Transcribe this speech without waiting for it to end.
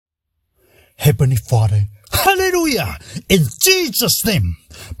Heavenly Father, hallelujah, in Jesus' name,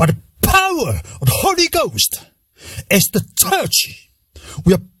 by the power of the Holy Ghost, as the church,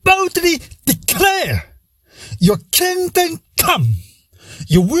 we boldly declare, your kingdom come,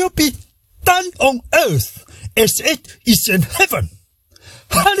 your will be done on earth as it is in heaven.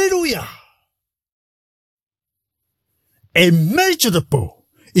 Hallelujah. Immeasurable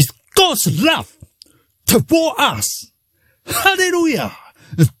is God's love toward us. Hallelujah.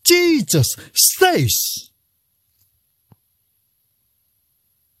 Jesus says,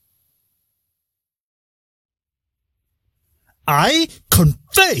 I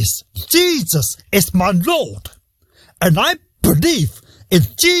confess Jesus as my Lord, and I believe in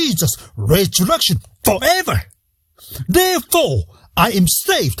Jesus' resurrection forever. Therefore, I am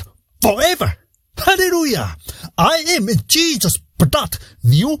saved forever. Hallelujah. I am in Jesus' blood,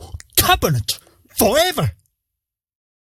 new covenant forever.